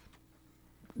church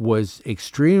was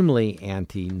extremely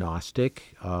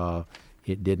anti-Gnostic.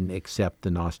 It didn't accept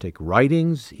the Gnostic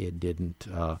writings. It didn't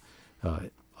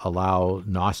allow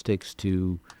Gnostics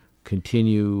to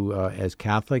continue as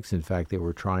Catholics. In fact, they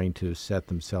were trying to set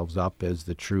themselves up as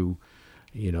the true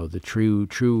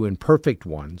and perfect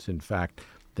ones. In fact,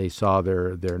 they saw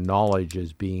their knowledge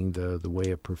as being the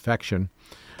way of perfection,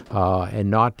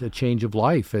 and not a change of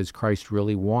life as Christ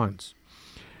really wants.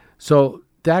 So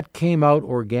that came out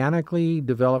organically,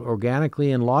 developed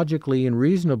organically and logically and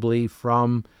reasonably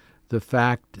from the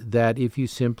fact that if you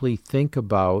simply think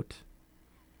about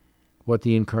what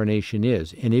the Incarnation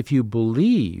is, and if you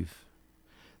believe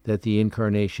that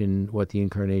what the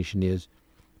Incarnation is,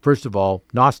 first of all,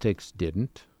 Gnostics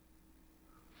didn't.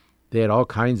 They had all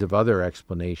kinds of other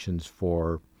explanations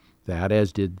for that,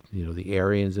 as did the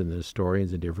Arians and the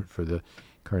Nestorians, and different for the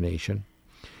Incarnation.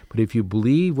 But if you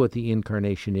believe what the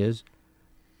Incarnation is,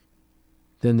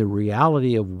 then the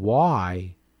reality of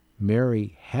why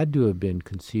Mary had to have been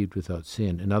conceived without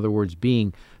sin, in other words,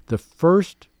 being the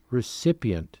first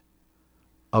recipient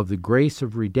of the grace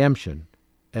of redemption,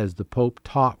 as the Pope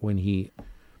taught when he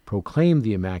proclaimed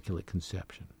the Immaculate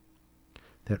Conception,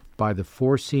 that by the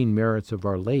foreseen merits of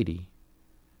Our Lady,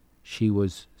 she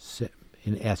was,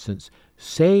 in essence,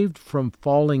 saved from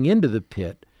falling into the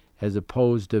pit, as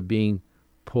opposed to being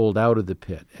pulled out of the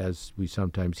pit, as we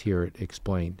sometimes hear it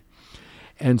explained.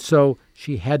 And so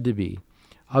she had to be.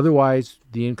 Otherwise,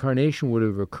 the Incarnation would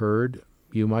have occurred,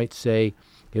 you might say,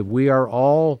 if we are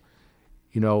all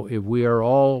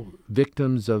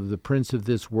victims of the prince of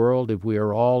this world, if we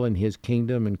are all in his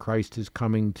kingdom and Christ is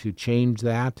coming to change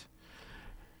that,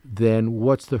 then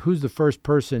who's the first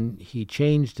person he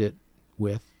changed it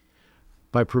with?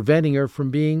 By preventing her from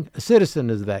being a citizen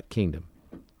of that kingdom.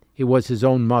 It was his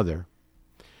own mother.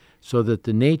 So that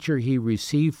the nature he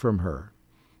received from her,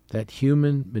 that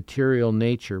human material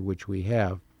nature which we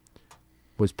have,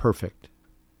 was perfect,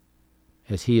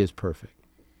 as he is perfect.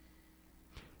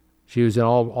 She was in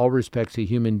all respects a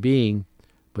human being,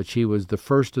 but she was the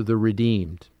first of the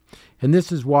redeemed. And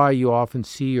this is why you often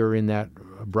see her in that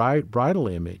bridal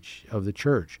image of the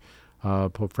church.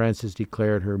 Pope Francis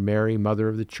declared her Mary, Mother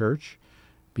of the Church,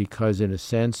 because in a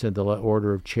sense, in the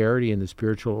order of charity, in the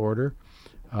spiritual order,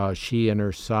 she and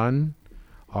her son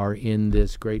are in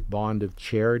this great bond of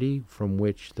charity, from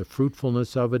which the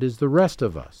fruitfulness of it is the rest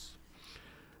of us.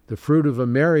 The fruit of a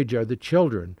marriage are the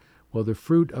children. Well, the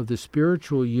fruit of the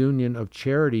spiritual union of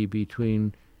charity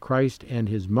between Christ and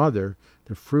his mother,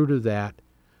 the fruit of that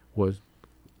was,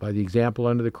 by the example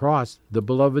under the cross, the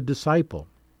beloved disciple.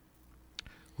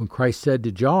 When Christ said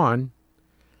to John,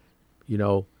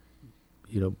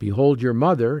 behold your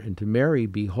mother, and to Mary,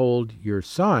 behold your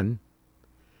son,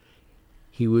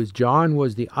 John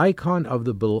was the icon of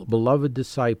the beloved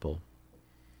disciple.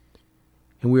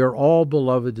 And we are all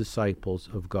beloved disciples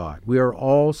of God. We are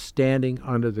all standing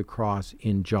under the cross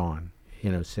in John,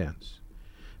 in a sense,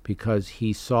 because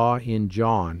he saw in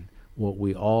John what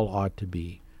we all ought to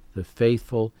be, the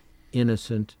faithful,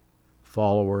 innocent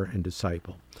follower and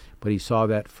disciple. But he saw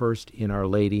that first in Our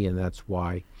Lady, and that's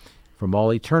why, from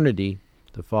all eternity,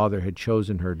 the Father had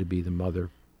chosen her to be the mother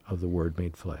of the Word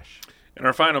made flesh. In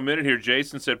our final minute here,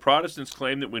 Jason said, Protestants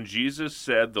claim that when Jesus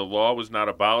said the law was not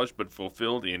abolished but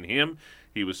fulfilled in him,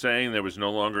 he was saying there was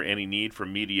no longer any need for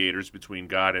mediators between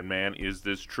God and man. Is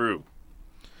this true?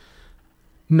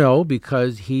 No,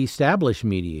 because he established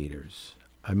mediators.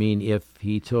 I mean,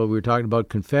 we were talking about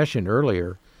confession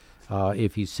earlier,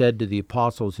 if he said to the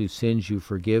apostles, whose sins you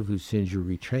forgive, whose sins you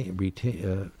retain,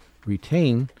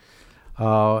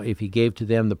 if he gave to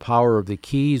them the power of the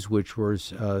keys, which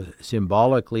was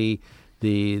symbolically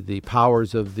the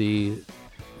powers of the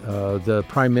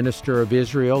Prime Minister of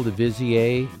Israel, the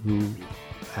Vizier, who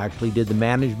actually did the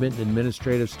management and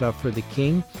administrative stuff for the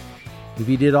king. If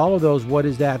he did all of those, what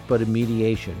is that but a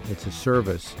mediation? It's a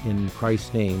service in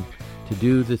Christ's name to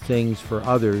do the things for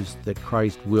others that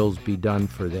Christ wills be done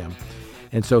for them.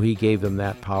 And so he gave them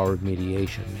that power of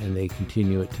mediation, and they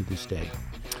continue it to this day.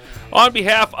 On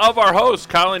behalf of our host,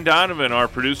 Colin Donovan, our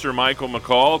producer, Michael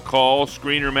McCall, call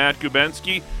screener Matt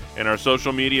Gubensky, and our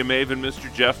social media maven,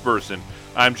 Mr. Jeff Burson,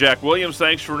 I'm Jack Williams.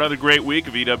 Thanks for another great week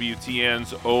of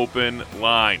EWTN's Open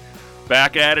Line.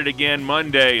 Back at it again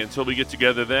Monday. Until we get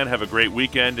together then, have a great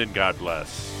weekend and God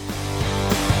bless.